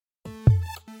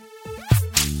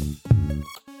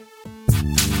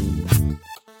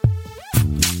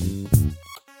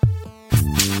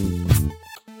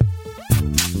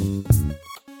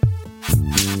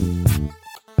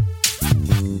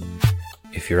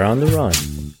If you're on the run,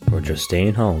 or just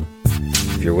staying home,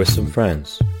 if you're with some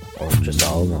friends, or just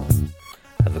all alone,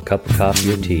 have a cup of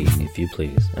coffee or tea, if you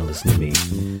please, and listen to me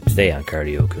today on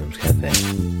Cardio Coombs Cafe.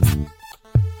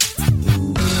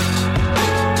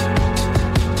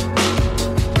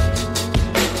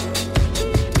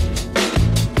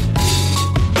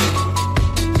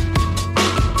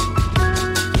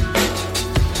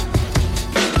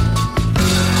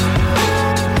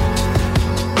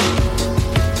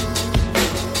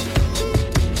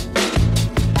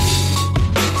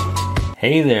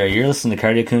 Hey there, you're listening to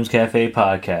Cardio Coombs Cafe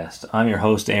podcast. I'm your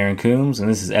host, Aaron Coombs, and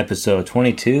this is episode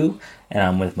 22, and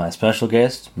I'm with my special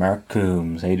guest, Mark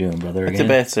Coombs. How you doing, brother? What's the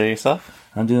best, sir? Yourself?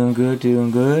 I'm doing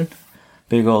good.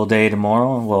 Big old day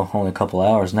tomorrow. Well, only a couple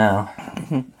hours now.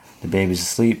 The baby's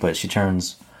asleep, but she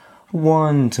turns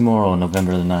 1 tomorrow,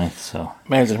 November the 9th, so...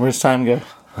 Imagine, where's time go?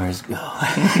 Where's it go?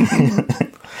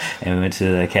 And we went to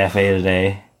the cafe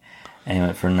today, and we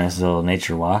went for a nice little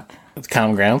nature walk. It's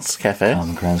Common Grounds Cafe.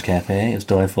 Common Grounds Cafe. It was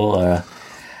delightful.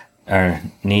 Our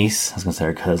niece, I was going to say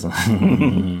our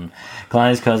cousin,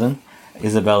 Kalani's cousin,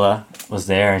 Isabella, was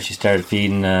there, and she started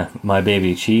feeding my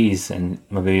baby cheese, and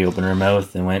my baby opened her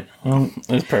mouth and went, It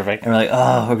was perfect. And we're like,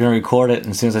 oh, we're going to record it. And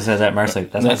as soon as I said that, Mark's like,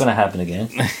 that's not going to happen again.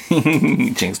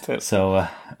 Jinxed it. So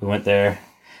we went there,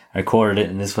 I recorded it,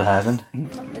 and this is what happened.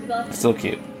 Still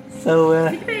cute. So,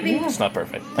 It's not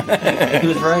perfect. he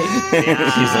was right.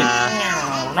 She's like,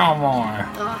 no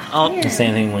more. The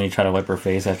same thing when you try to wipe her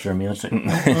face after a meal. She's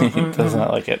like, Does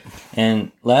not like it.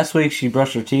 And last week she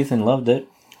brushed her teeth and loved it.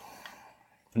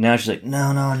 Now she's like,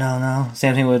 no.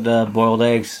 Same thing with boiled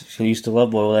eggs. She used to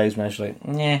love boiled eggs, but now she's like,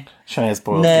 nah. She only has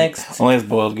boiled Next. goose. Only has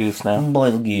boiled goose now.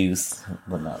 Boiled goose.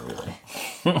 But not really.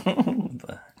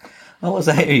 But, what was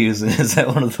that you're using? Is that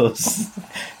one of those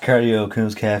Cardio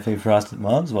Coombs Cafe frosted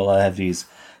mugs? Well, I have these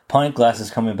pint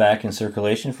glasses coming back in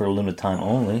circulation for a limited time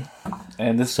only.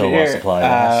 And this So beer,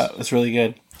 supply it's really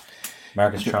good.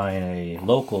 Mark is trying a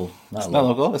local, It's not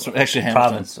local. It's actually Hamilton.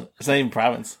 Province. It's not even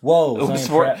province. Whoa, It's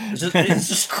it's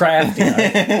just crafty.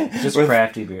 Right? Just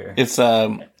crafty beer. It's, tell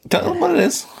them what it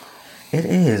is. It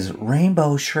is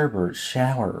rainbow sherbet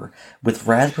shower with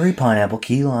raspberry, pineapple,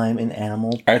 key lime, and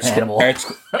Arts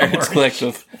Arts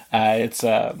Collective. It's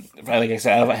like I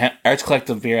said, out of Arts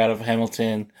Collective beer out of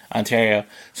Hamilton, Ontario,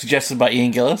 suggested by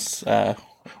Ian Gillis, a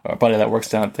buddy that works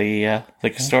down at the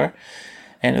liquor store,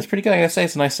 and it's pretty good. I gotta say,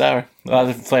 it's a nice sour. A lot of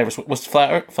different flavors. What's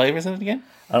the flavors in it again?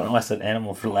 I don't know. I said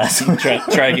animal for last one.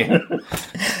 Try again.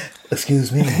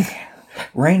 Excuse me.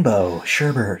 Rainbow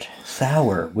sherbet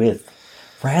sour with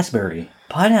raspberry,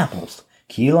 pineapples,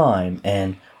 key lime,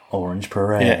 and orange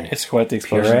puree. Yeah, it's quite the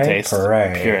explosion Puree, taste.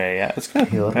 puree. Yeah, it's good.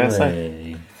 I gotta say.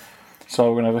 Puree.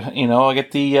 So we're gonna, I'll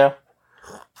get the.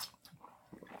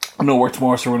 I'm gonna work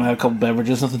tomorrow, so we're gonna have a couple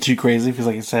beverages. Nothing too crazy, because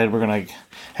like I said, we're gonna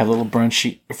have a little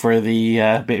brunch for the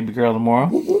baby girl tomorrow.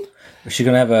 She's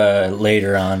gonna have a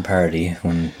later on party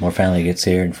when more family gets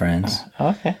here and friends.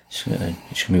 Okay. She's gonna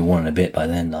be one and a bit by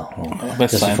then, though.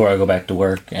 That's Just fine. before I go back to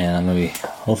work, and I'm gonna be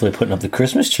hopefully putting up the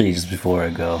Christmas tree just before I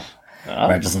go.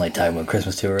 Brad doesn't like talking about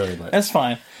Christmas too early, but That's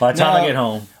fine. by the time I get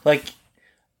home, Like,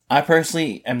 I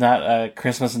personally am not a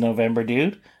Christmas in November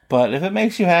dude, but if it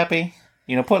makes you happy,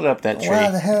 put it up that tree. why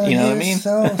the hell you know are what I mean?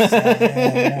 so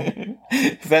sad?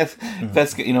 If that's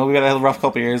we got a rough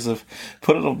couple of years of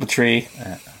put it up the tree.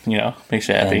 Makes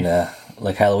you happy. And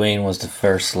like Halloween was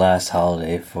the last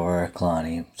holiday for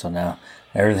Kalani, so now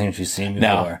everything she's seen before.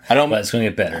 No, I don't- But it's gonna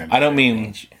get better. I don't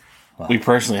mean we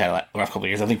personally had a rough couple of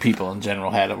years. I think people in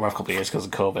general had a rough couple of years because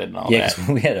of COVID and all Yeah, that. 'cause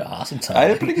we had an awesome time. I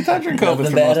had a pretty good time during COVID for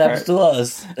Nothing the bad most happens part. to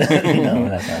us. No,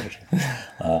 that's not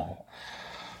true.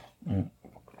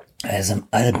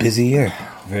 I had a busy year,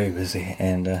 very busy,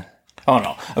 and Oh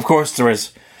no! Of course there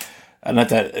was. Not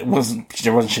that there wasn't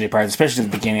shitty parts, especially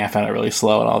at the beginning. I found it really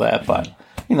slow and all that, but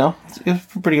it was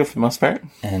pretty good for the most part.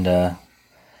 and I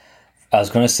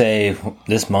was gonna say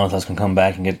this month I was gonna come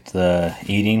back and get the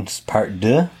eating part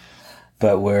 2,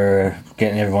 but we're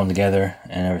getting everyone together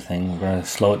and everything. We're gonna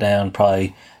slow it down,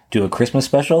 probably do a Christmas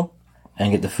special,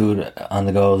 and get the food on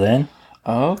the go then.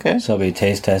 Oh, okay. So it'll be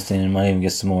taste testing, and might even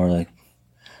get some more like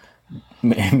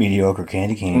mediocre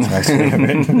candy canes. Mark's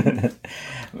favorite.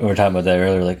 We were talking about that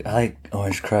earlier. Like I like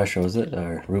Orange Crush, or was it,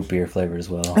 or root beer flavor as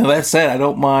well? And that said, I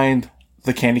don't mind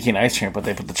the candy cane ice cream, but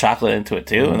they put the chocolate into it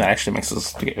too, and that actually makes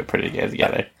us pretty good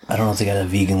together. I don't know if they got a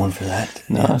vegan one for that.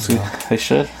 No, they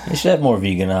should. They should have more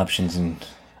vegan options. And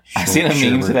I seen a meme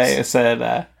sherbets. today. It said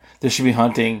there should be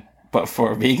hunting, but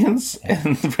for vegans,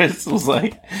 and the person was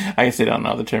like, "I guess they don't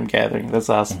know the term gathering." That's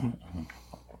awesome.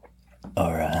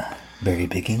 Or berry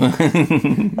picking.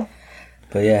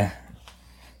 But yeah,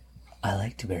 I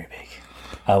like to berry pick.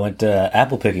 I went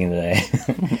apple picking today.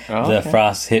 Oh, The okay.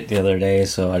 frost hit the other day,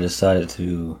 so I decided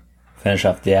to finish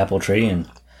off the apple tree, and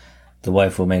the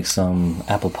wife will make some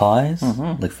apple pies,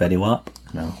 like Fetty Wap.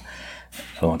 No,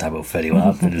 I won't talk about Fetty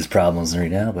Wap. There's problems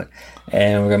right now,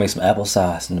 and we're gonna make some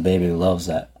applesauce, and the baby loves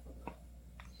that.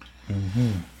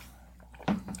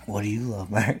 What do you love,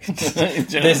 Mark?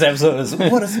 This episode is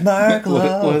what does Mark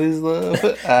love? What is love?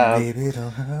 Baby,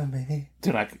 don't hurt me.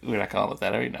 We're not calling it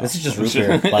that right now. This is just root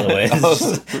beer, by the way. This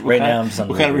is just- right now, I'm just on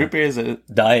What kind of root beer is it?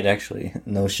 Diet, actually.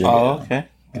 No sugar. Oh, okay.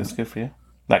 That's good for you.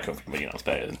 Not good for you, but it's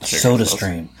better than sugar. Soda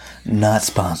Stream. Not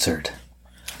sponsored.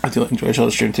 I do enjoy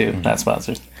Soda Stream too. Not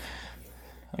sponsored.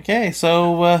 Okay,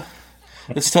 so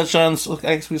let's touch on.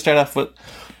 I guess we start off with.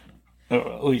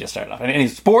 We just started off. Any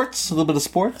sports? A little bit of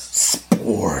sports.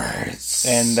 Sports.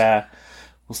 And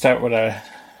we'll start with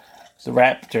the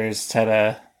Raptors had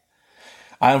a.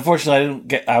 Unfortunately, I didn't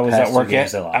get. I was at work.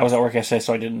 I was at work yesterday,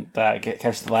 so I didn't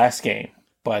catch the last game.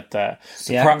 But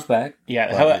Siakam's back.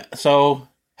 yeah.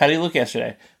 How do you look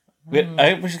yesterday?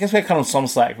 I guess we had kind of some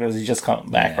slack because he's just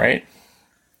coming back, right?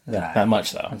 Not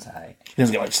much though. He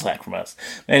doesn't get much slack from us.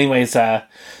 Anyways, the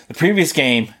previous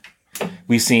game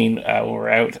we seen we were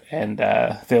out and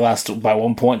they lost by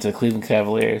 1 point to the Cleveland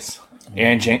Cavaliers.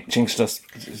 Aaron jinxed us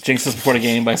before the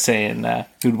game by saying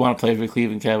who'd want to play for the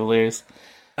Cleveland Cavaliers.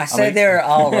 I said they were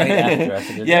all right after. I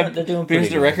said Yeah, they're doing because pretty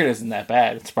the good. record isn't that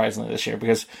bad, surprisingly, this year.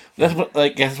 Because that's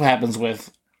what happens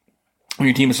with when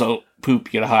your team is so poop.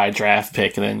 You get a high draft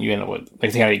pick, and then you end up with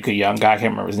they had a good young guy. I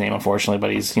can't remember his name, unfortunately,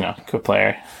 but he's a good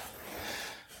player.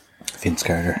 Vince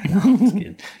Carter. No, it's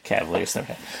good. Cavaliers.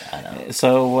 Okay. I know.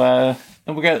 So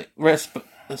and we got rest.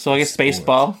 So I guess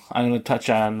baseball. I'm going to touch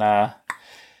on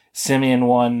Simeon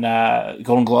won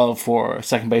Golden Glove for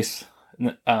second base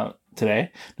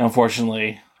today. Now,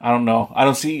 unfortunately, I don't know. I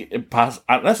don't see it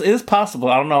it is possible.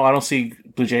 I don't know. I don't see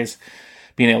Blue Jays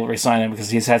being able to re-sign him because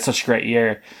he's had such a great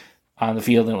year on the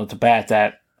field and with the bat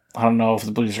that I don't know if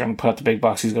the Blue Jays are going to put up the big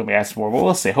bucks he's going to be asking for, but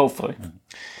we'll see, hopefully.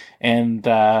 And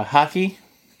hockey,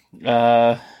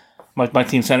 my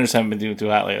team Senators haven't been doing too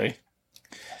hot lately.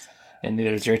 And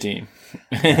neither is your team.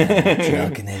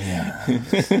 Joking in ya.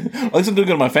 At least I'm doing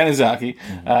good on my fantasy hockey.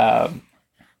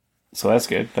 So that's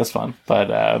good. That's fun.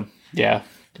 But yeah,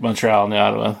 Montreal and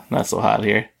Ottawa, not so hot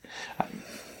here.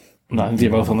 They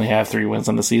both only have 3 wins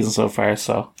on the season so far,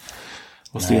 so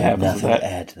we'll see what happens with Nothing that. to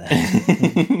add to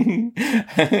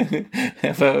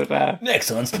that. But,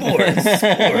 Next on sports.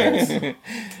 did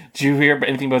you hear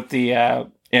anything about the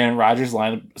Aaron Rodgers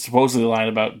supposedly line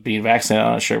about being vaccinated?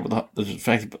 I'm not sure with the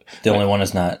fact. The only one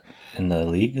that's not in the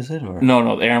league, is it? Or?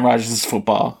 No, Aaron Rodgers is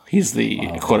football. He's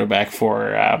the quarterback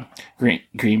for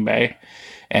Green Bay,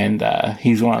 and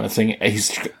he's one of the thing.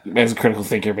 He's as a critical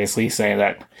thinker, basically saying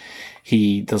that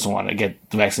he doesn't want to get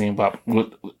the vaccine, but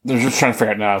they're just trying to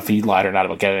figure out now if he lied or not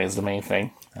about getting it is the main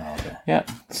thing. Oh, okay. Yeah.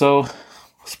 So,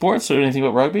 sports or anything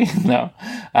about rugby? No.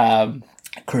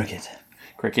 Cricket.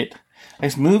 Cricket. I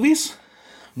guess movies.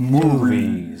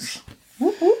 Movies.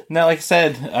 Now, like I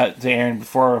said to Aaron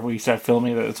before we started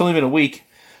filming, that it's only been a week,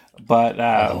 but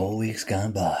The whole week's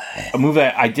gone by. a movie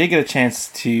that I did get a chance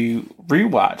to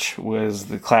rewatch was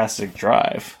the classic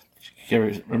Drive. You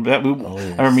ever remember that movie? Oh, yes. I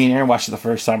remember me and Aaron watched it the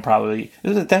first time. Probably it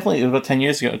was about 10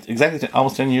 years ago. Exactly,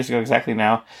 almost 10 years ago. Exactly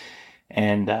now,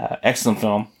 and excellent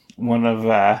film. One of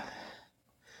I'm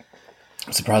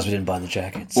surprised we didn't buy the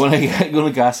jackets. one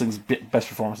of Gosling's best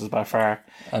performances by far.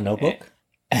 A Notebook?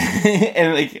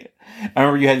 And like, I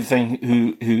remember you had the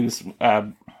thing who's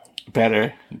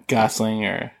better, Gosling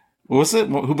or what was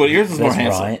it? But yours was more That's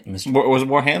handsome. Ryan, Mr. Was it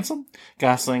more handsome?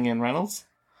 Gosling and Reynolds,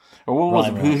 or what was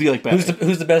Ryan it? Who do you like better?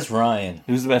 Who's the best Ryan?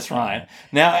 Who's the best Ryan?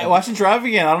 Now, watching Drive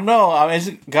again, I don't know. I mean,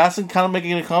 is Gosling kind of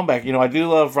making a comeback? I do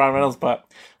love Ryan Reynolds, but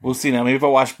we'll see now. Maybe if I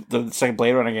watch the second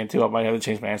Blade Runner again, too, I might have to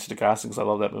change my answer to Gosling because I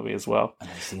love that movie as well.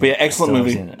 But yeah, excellent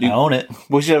movie. I own it.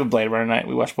 We should have a Blade Runner night.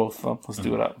 We watch both of them. Let's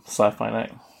do it up. Sci-fi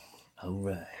night. All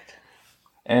right.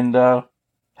 And how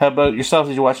about yourself?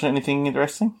 Did you watch anything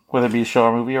interesting? Whether it be a show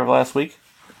or movie over the last week?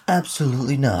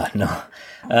 Absolutely not. No.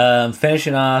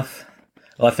 Finishing off.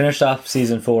 Well, I finished off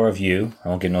season 4 of You. I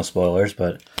won't give no spoilers,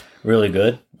 but really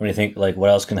good. When you think like what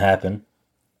else can happen,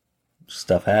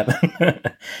 stuff happen.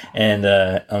 And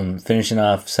I'm finishing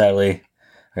off. Sadly,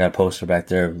 I got a poster back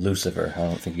there of Lucifer. I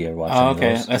don't think you ever watched. Oh, any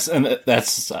okay. of those.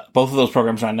 That's both of those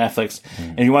programs are on Netflix.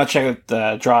 And if you want to check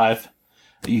out Drive,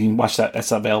 you can watch that.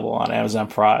 That's available on Amazon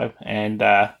Prime. And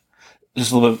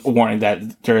just a little bit of warning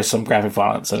that there is some graphic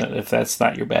violence in it if that's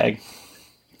not your bag.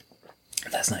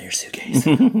 That's not your suitcase.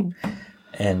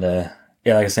 And yeah,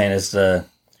 like I was saying, it's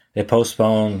they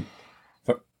postponed.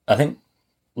 I think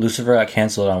Lucifer got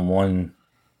canceled on one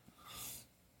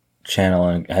channel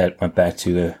and went back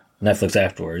to Netflix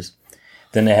afterwards.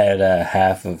 Then they had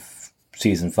half of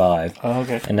season 5. Oh,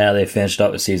 okay. And now they finished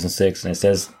up with season 6, and it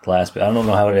says the last bit. I don't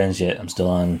know how it ends yet. I'm still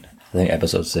on, I think,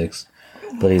 episode 6.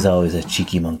 But he's always a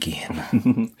cheeky monkey.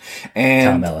 And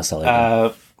Tom Ellis, I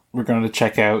like him. we're going to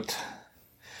check out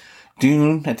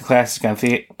Dune at the Classic on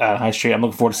High Street. I'm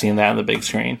looking forward to seeing that on the big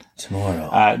screen.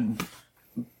 Tomorrow.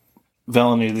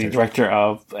 Villeneuve, the director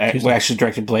of, actually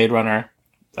directed Blade Runner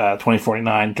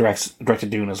 2049, directed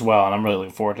Dune as well, and I'm really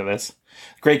looking forward to this.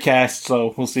 Great cast,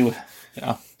 so we'll see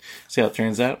see how it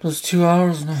turns out. It's 2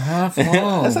 hours and a half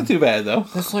long. That's not too bad, though.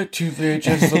 That's like 2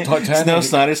 VHS of Titanic. It's no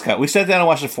Snyder's cut. We sat down and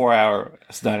watched a 4-hour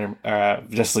Snyder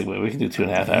Justice League movie. We can do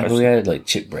 2.5 hours. We had like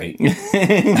chip break.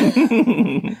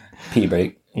 Pee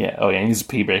break. Yeah, oh yeah, he needs a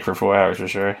pee break for 4 hours for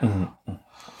sure. Mm-hmm.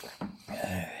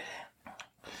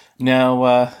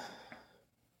 Now,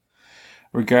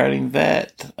 regarding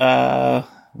that, I've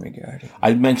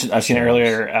seen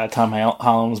earlier, Tom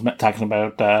Holland was talking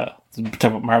about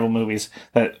Marvel movies,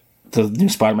 that the new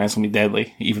Spider-Man's going to be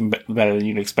deadly, even better than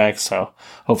you'd expect, so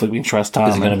hopefully we can trust Tom.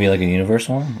 Is it going to be like a universe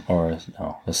one, or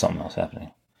no, there's something else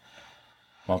happening?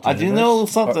 I do know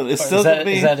something. It's still going to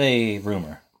be... Is that a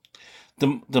rumor?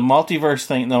 The multiverse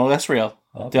thing, no, that's real.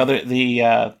 Okay.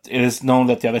 It is known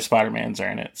that the other Spider-Mans are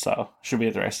in it, so should be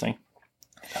interesting.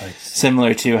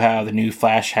 Similar to how the new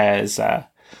Flash has the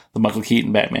Michael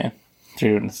Keaton Batman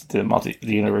through the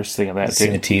universe thing of that. I've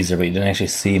seen a teaser, but you didn't actually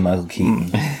see Michael Keaton.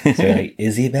 So like,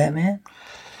 is he Batman?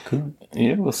 Cool.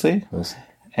 Yeah, we'll see.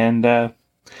 And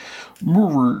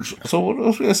movies. So what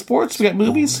else? We got sports. We got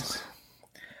movies.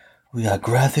 We got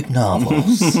graphic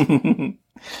novels.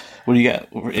 What do you got?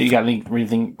 You got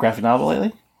anything graphic novel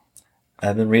lately?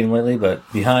 I've been reading lately,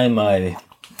 but behind my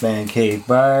man cave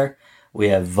bar, we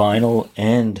have vinyl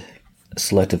and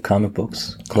selective comic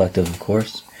books, collective, of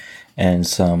course, and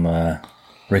some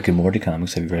Rick and Morty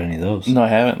comics. Have you read any of those? No, I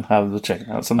haven't. I'll have to check it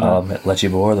out sometime. Let you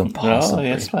borrow them, possibly. Oh,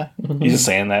 yes, fine. You're just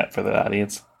saying that for the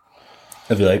audience.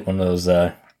 If you like one of those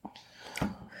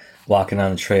walking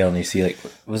on the trail and you see, like,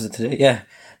 was it today? Yeah,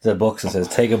 the books that says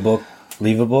take a book,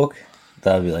 leave a book.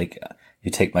 That would be like,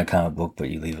 you take my comic book, but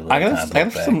you leave a little comic book. I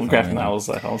got some graphic novels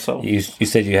at home. So you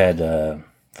said you had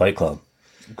Fight Club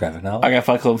graphic novel. I got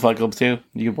Fight Club too.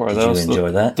 You can borrow those. Did you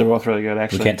enjoy that? They're both really good,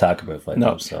 actually. We can't talk about Fight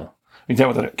Club, so. Can we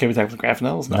talk about the graphic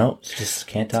novels? No, just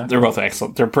can't talk. They're both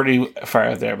excellent. They're pretty far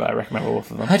out there, but I recommend both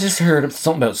of them. I just heard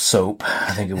something about soap.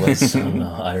 I think it was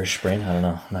Irish Spring. I don't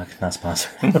know. Not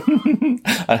sponsored.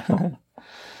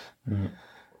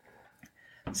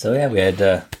 So yeah, we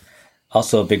had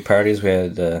also big parties. We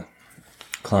had one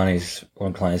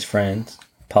of Connie's friends,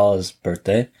 Paula's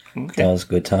birthday. Okay. That was a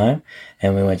good time,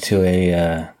 and we went to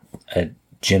a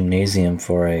gymnasium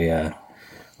for a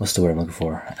what's the word I'm looking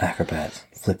for? Acrobat,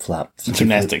 flip flop,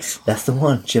 gymnastics. That's the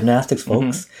one, gymnastics,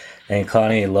 folks. Mm-hmm. And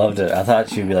Connie loved it. I thought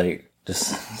she'd be like just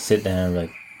sit down,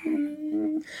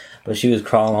 and but she was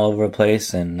crawling all over the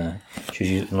place, and she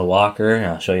was using a walker. And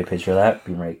I'll show you a picture of that.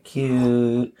 Being very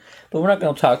cute. But we're not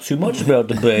going to talk too much about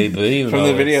the baby. From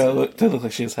the video, it looked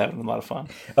like she was having a lot of fun.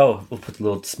 Oh, we'll put a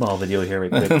little small video here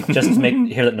right quick. Just to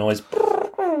hear that noise.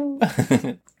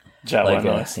 Javelin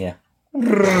noise. Yeah.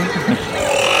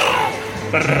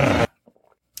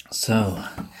 So,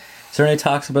 is there any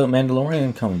talks about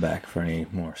Mandalorian coming back for any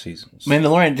more seasons?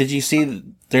 Mandalorian, did you see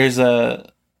there's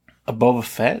a Boba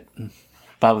Fett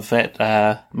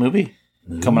movie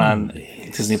coming on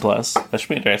Disney Plus? That should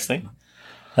be interesting.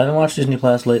 I haven't watched Disney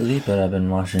Plus lately, but I've been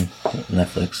watching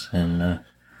Netflix and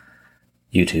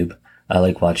YouTube. I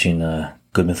like watching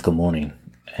Good Mythical Morning,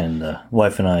 and the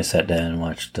wife and I sat down and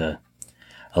watched a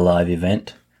live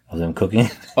event of them cooking.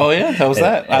 Oh yeah, how was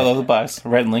that? I love the buys.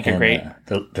 Red and Link are great.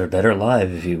 They're better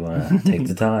live if you want to take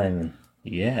the time. And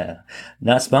yeah,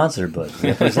 not sponsored, but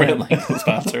Red and Link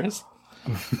sponsors.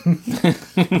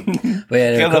 But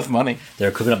yeah, got enough money. They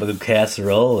were cooking up a good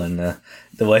casserole, and the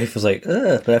wife was like,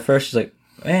 ugh. But at first she's like,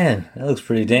 man, that looks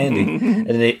pretty dandy.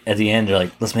 And at the end, they're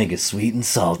like, let's make it sweet and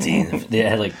salty. And they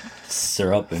had like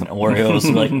syrup and Oreos.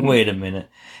 So like, wait a minute.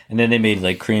 And then they made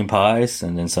like cream pies,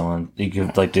 and then you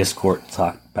could like Discord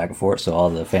talk back and forth. So all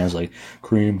the fans were like,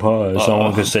 cream pie.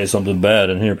 Someone could say something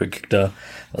bad and here but kicked out.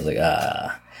 I was like,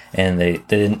 and they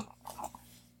didn't.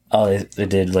 Oh, they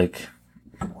did like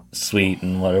sweet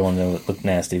and whatever one that looked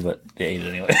nasty, but they ate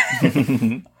it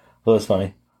anyway. Well, it's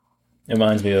funny. It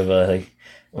reminds me of like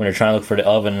when they're trying to look for the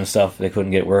oven and stuff, they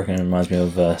couldn't get working. It reminds me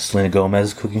of Selena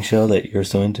Gomez's cooking show that you're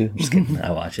so into. I'm just kidding.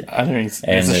 I watch it. I don't know.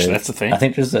 That's the thing. I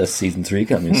think there's a season 3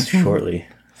 coming shortly.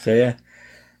 So yeah.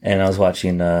 And I was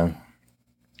watching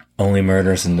Only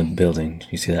Murders in the Building.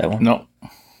 You see that one? No.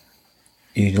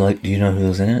 Do you know who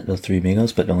was in it? Those three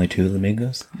Migos, but only two of the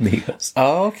Migos. Migos.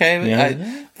 Oh, okay.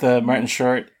 Yeah. The Martin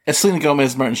Short, Selena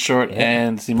Gomez, Martin Short,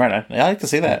 and Steve Martin. I like to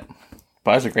see that.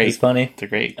 Bars are great. It's funny. They're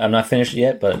great. I'm not finished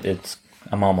yet, but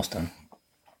I'm almost done.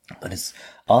 But it's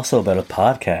also about a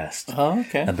podcast. Oh,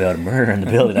 okay. About a murder in the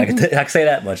building. I can say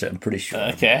that much. I'm pretty sure.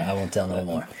 Okay. I won't tell no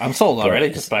more. I'm sold already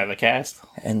just by the cast.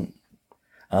 And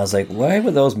I was like, why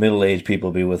would those middle-aged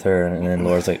people be with her? And then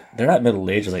Laura's like, they're not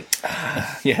middle-aged. I was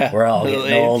like, yeah, we're all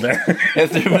getting older.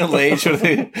 If they're middle-aged,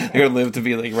 they're going to live to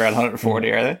be like around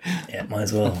 140, are they? Yeah, might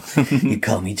as well. You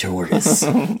call me Tortoise.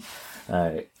 All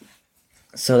right.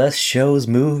 So that's shows,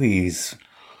 movies,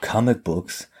 comic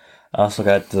books. I also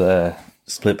got the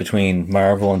split between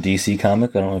Marvel and DC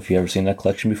comic. I don't know if you've ever seen that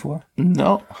collection before.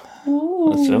 No.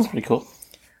 That's pretty cool.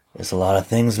 There's a lot of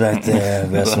things back there.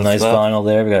 We got some nice vinyl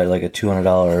there. We got like a $200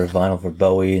 vinyl for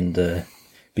Bowie and the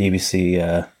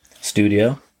BBC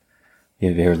studio.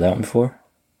 Have you heard that one before?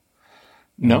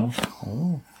 No.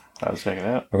 Oh. I'll check it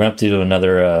out. We're going to have to do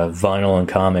another vinyl and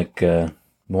comic,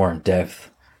 more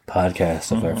in-depth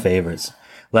podcast of our favorites.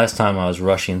 Last time I was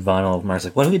rushing vinyl, Mark's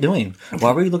like, what are we doing?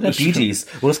 Why were you looking at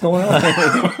BGs? What's going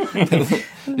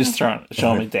on? Just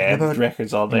showing me dad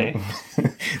records all day.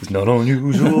 It's not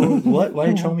unusual. What? Why are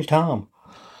you showing me Tom?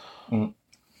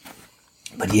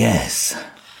 But yes,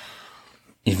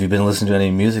 if you've been listening to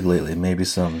any music lately, maybe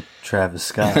some Travis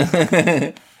Scott.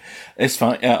 It's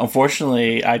fun.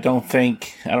 Unfortunately, I don't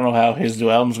know how his new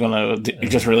album's going to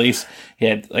just release. He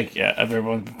had, if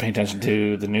everyone paying attention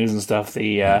to the news and stuff,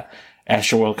 the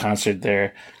Astroworld concert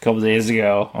there a couple of days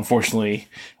ago. Unfortunately,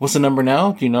 what's the number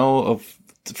now? Do you know of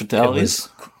the fatalities?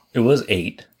 It was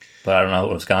 8, but I don't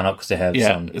know. It's gone up because they have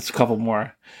some. It's a couple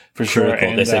more for critical. sure.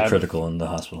 And, they say critical in the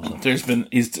hospital. So. They're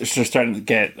starting to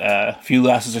get a few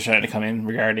losses are starting to come in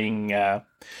regarding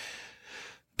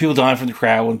people dying from the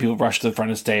crowd when people rush to the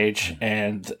front of the stage,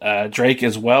 and Drake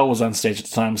as well was on stage at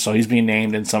the time, so he's being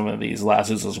named in some of these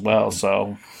losses as well.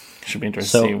 So. Should be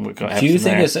interesting to see what happens. Do you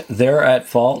think they're at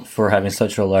fault for having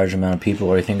such a large amount of people,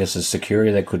 or do you think this is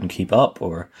security that couldn't keep up,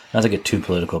 or not to get too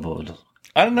political, but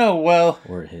I don't know. Well,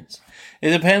 where it hits, it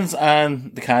depends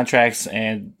on the contracts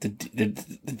and the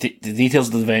details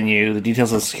of the venue, the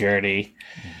details of the security,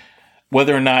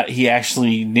 whether or not he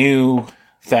actually knew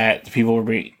that people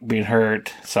were being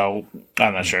hurt. So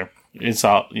I'm not sure. It's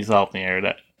all in the air.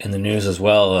 That in the news as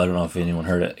well. I don't know if anyone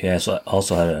heard it. He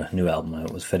also had a new album.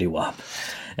 It was Fetty Wap.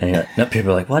 And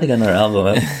people are like, why do you got another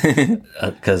album?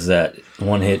 Because that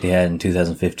one hit he had in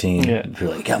 2015, people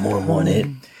are like, he got more than one hit.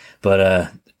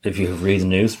 But if you read the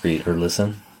news, or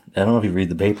listen, I don't know if you read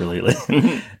the paper lately.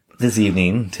 This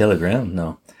evening, Telegram,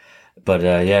 no. But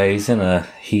he's in a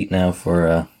heat now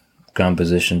for gun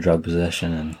possession, drug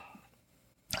possession, and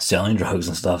selling drugs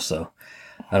and stuff. So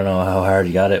I don't know how hard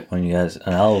you got it when you got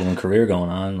an album and career going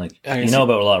on. Like about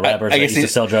a lot of rappers that used to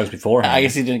sell drugs beforehand. I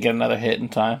guess he didn't get another hit in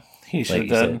time. He should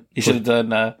have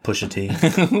done. Pusha T.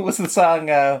 What's the song?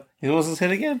 What was his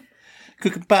hit again?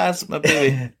 Cooking pies, my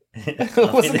baby.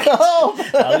 What's it called?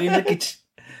 I'll be in the kitchen.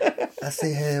 I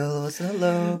say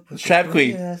hello. Trap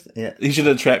Queen. Yeah, he should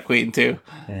have Trap Queen too.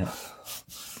 Yeah.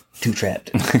 Too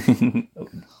trapped. And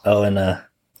then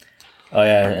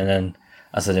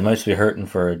I said they must be hurting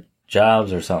for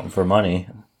jobs or something for money.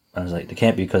 I was like, they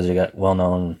can't be because they got well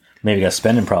known. Maybe got a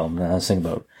spending problem. And I was thinking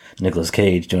about Nicolas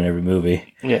Cage doing every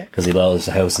movie. Yeah. Because he loves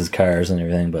houses, cars, and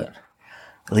everything. But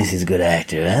at least he's a good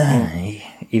actor. Huh?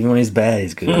 Even when he's bad,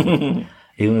 he's good. Even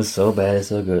when he's so bad, he's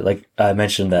so good. Like I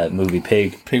mentioned that movie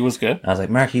Pig. Pig was good. I was like,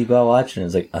 Mark, you go watch it. And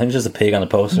it's like, I think it's just a pig on the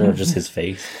poster or just his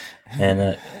face.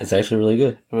 And it's actually really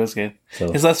good. It was good.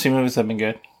 So, his last few movies have been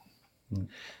good.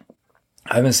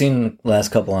 I haven't seen the last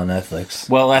couple on Netflix.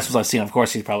 Well, last ones I've seen, of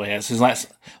course, he probably has. His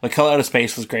last, like Color Out of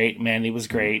Space was great. Mandy was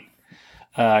great.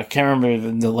 I can't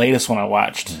remember the latest one I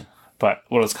watched, but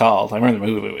what it was called. I remember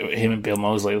the movie with him and Bill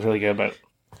Moseley. It was really good, but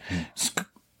I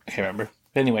can't remember.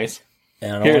 But anyways,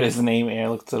 here it is, the name. I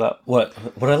looked it up. What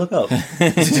did I look up?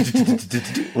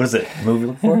 What is it? Movie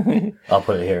look for? I'll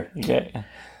put it here. Okay.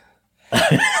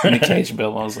 Nick Cage and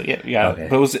Bill Moseley. Yeah. Okay.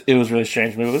 But it was really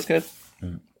strange movie. It was good.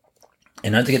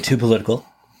 And not to get too political,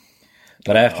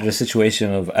 but after the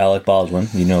situation of Alec Baldwin,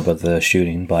 you know about the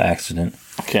shooting by accident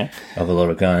of a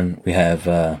loaded gun, we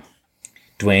have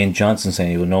Dwayne Johnson saying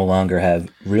he will no longer have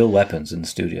real weapons in the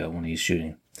studio when he's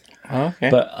shooting. Oh, okay.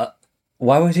 But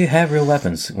why would you have real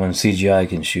weapons when CGI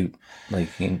can shoot? Like,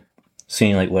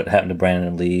 seeing like what happened to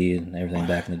Brandon Lee and everything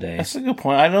back in the day. That's a good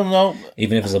point. I don't know.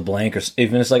 Even if it's a blank or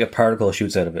even if it's like a particle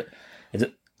shoots out of it.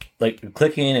 Like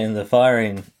clicking and the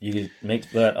firing, you can make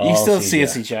that all. You still CGI. see a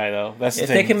CGI though. That's the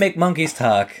thing. They can make monkeys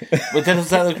talk. But does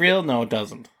that look real? No, it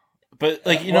doesn't. But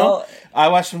like Well, I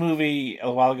watched a movie a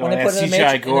while ago when and they it put had it in the,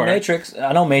 CGI in the gore. Matrix,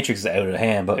 I know Matrix is out of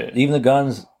hand, but Yeah. even the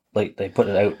guns, like they put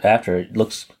it out after, it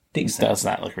looks It decent. does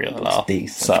not look real at all.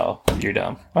 decent. So you're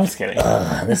dumb. I'm just kidding.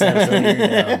 This episode, you're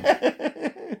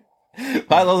down.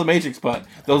 I love the Matrix, but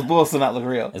those bullets do not look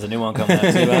real. There's a new one coming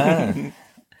out too.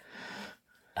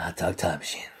 Hot dog time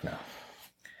machine. No.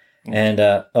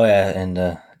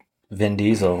 And Vin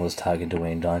Diesel was talking to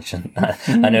Dwayne Johnson.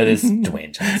 I know this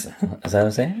Dwayne Johnson. Is that what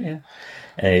I'm saying? Yeah.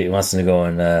 And he wants to go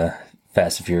in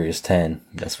Fast and Furious 10.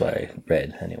 That's what I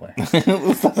read anyway.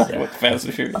 Let's talk about Fast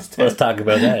and Furious 10. Let's talk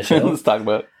about that, shall we? Let's talk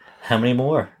about How many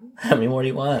more? How many more do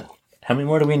you want? How many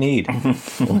more do we need?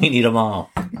 We need them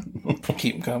all.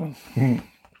 keep them coming.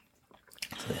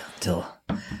 Till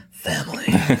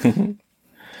family.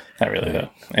 Not really though.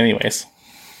 Anyways,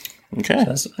 okay. I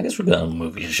guess we're good on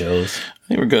movies and shows. I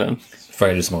think we're good. Try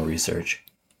to do some more research.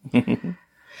 And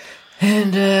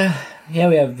yeah,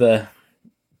 we have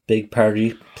big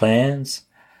party plans,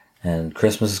 and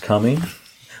Christmas is coming.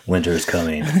 Winter is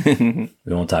coming.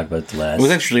 We won't talk about the last. It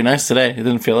was actually nice today. It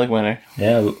didn't feel like winter.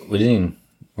 Yeah, we didn't even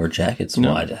wear jackets.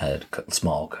 No. Well, I had a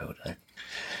small coat.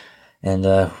 And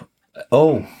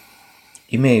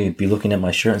you may be looking at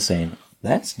my shirt and saying,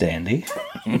 "That's dandy.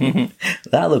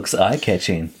 That looks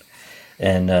eye-catching."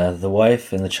 And the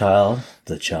wife and the child,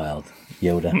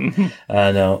 Yoda,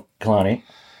 no, Kalani,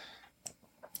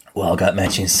 well, got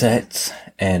matching sets,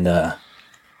 and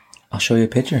I'll show you a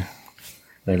picture.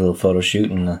 We had a little photo shoot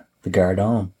in the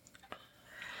Gardon.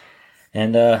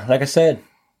 And like I said,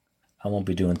 I won't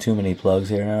be doing too many plugs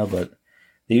here now, but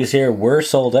these here were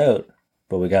sold out,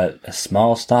 but we got a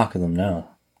small stock of them now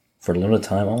for a limited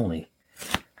time only.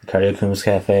 The Cardio Coombs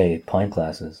Cafe pint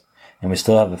glasses. And we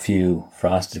still have a few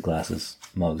frosted glasses,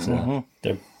 mugs.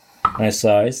 They're nice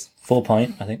size, full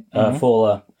pint, I think.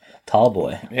 Full tall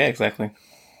boy. Yeah, exactly.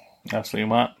 That's what you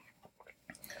want.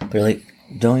 They're like,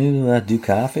 don't you do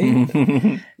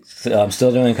coffee? So I'm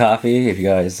still doing coffee. If you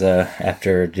guys,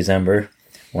 after December,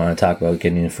 want to talk about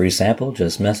getting a free sample,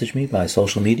 just message me by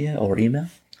social media or email.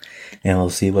 And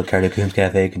we'll see what Cardio Coombs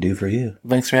Cafe can do for you.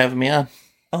 Thanks for having me on.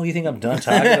 Oh, you think I'm done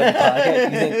talking about the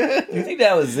podcast? You think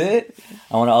that was it?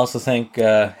 I want to also thank,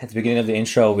 at the beginning of the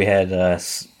intro, we had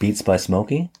Beats by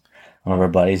Smokey. One of our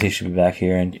buddies. He should be back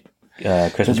here in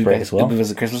Christmas break as well. It'll be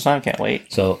visit Christmas time. Can't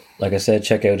wait. So, like I said,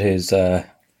 check out his, I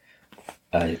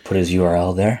put his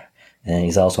URL there. And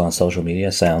he's also on social media,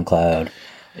 SoundCloud.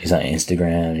 He's on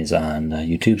Instagram. He's on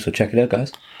YouTube. So check it out,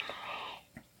 guys.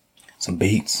 Some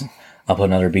beats. I'll put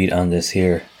another beat on this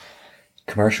here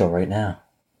commercial right now.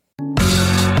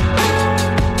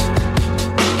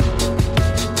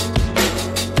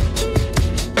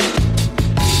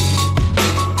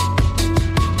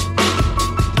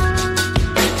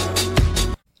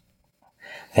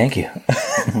 Thank you.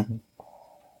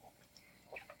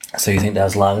 So you think that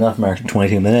was long enough, Mark?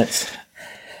 22 minutes?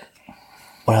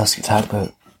 What else can you talk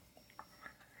about?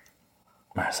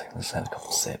 Mark's like, let's have a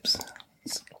couple sips.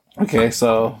 Okay,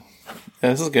 so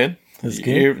this is good. This is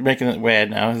good? You're making it weird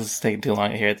now. This is taking too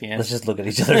long here at the end. Let's just look at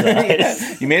each other's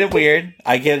eyes. You made it weird.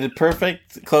 I get a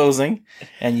perfect closing,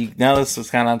 and now this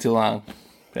is kind of too long.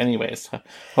 Anyways,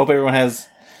 hope everyone has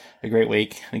a great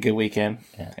week, a good weekend,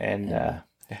 and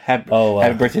happy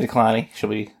birthday to Kalani. She'll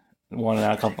be one in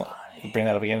a couple. Bring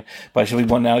that up again, but she'll be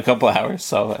one in a couple hours.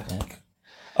 So,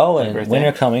 and birthday.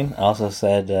 winter coming. I also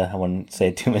said I wouldn't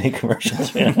say too many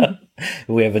commercials right now.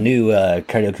 We have a new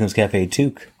Cardio Coombs Cafe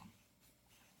toque.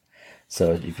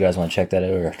 So if you guys want to check that out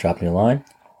or drop me a line.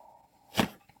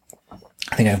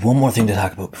 I think I have one more thing to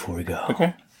talk about before we go.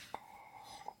 Okay.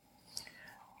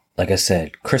 Like I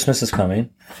said, Christmas is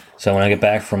coming. So when I get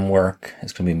back from work,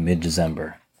 it's going to be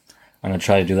mid-December. I'm going to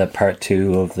try to do that part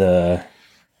 2 of the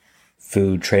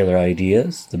food trailer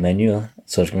ideas, the menu.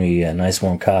 So it's going to be nice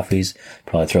warm coffees.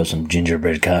 Probably throw some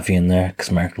gingerbread coffee in there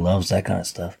because Mark loves that kind of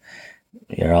stuff.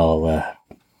 You're all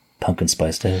pumpkin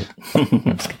spiced out.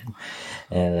 I'm just kidding.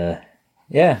 And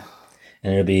yeah.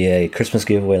 And it'll be a Christmas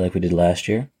giveaway like we did last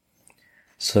year.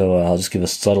 So I'll just give a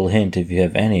subtle hint. If you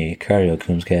have any Cardio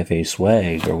Coombs Cafe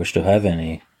swag or wish to have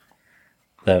any,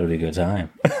 that would be a good time.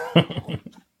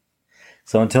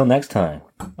 So until next time.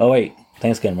 Oh wait,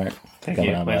 thanks again, Mark. Thank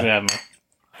you. Thanks for having me.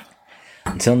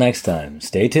 Until next time,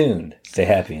 stay tuned, stay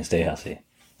happy, and stay healthy.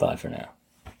 Bye for now.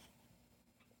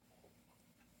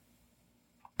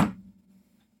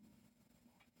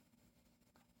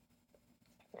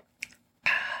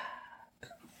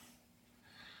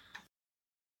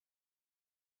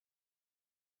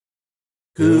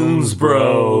 Coombs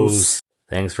Bros.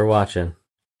 Thanks for watching.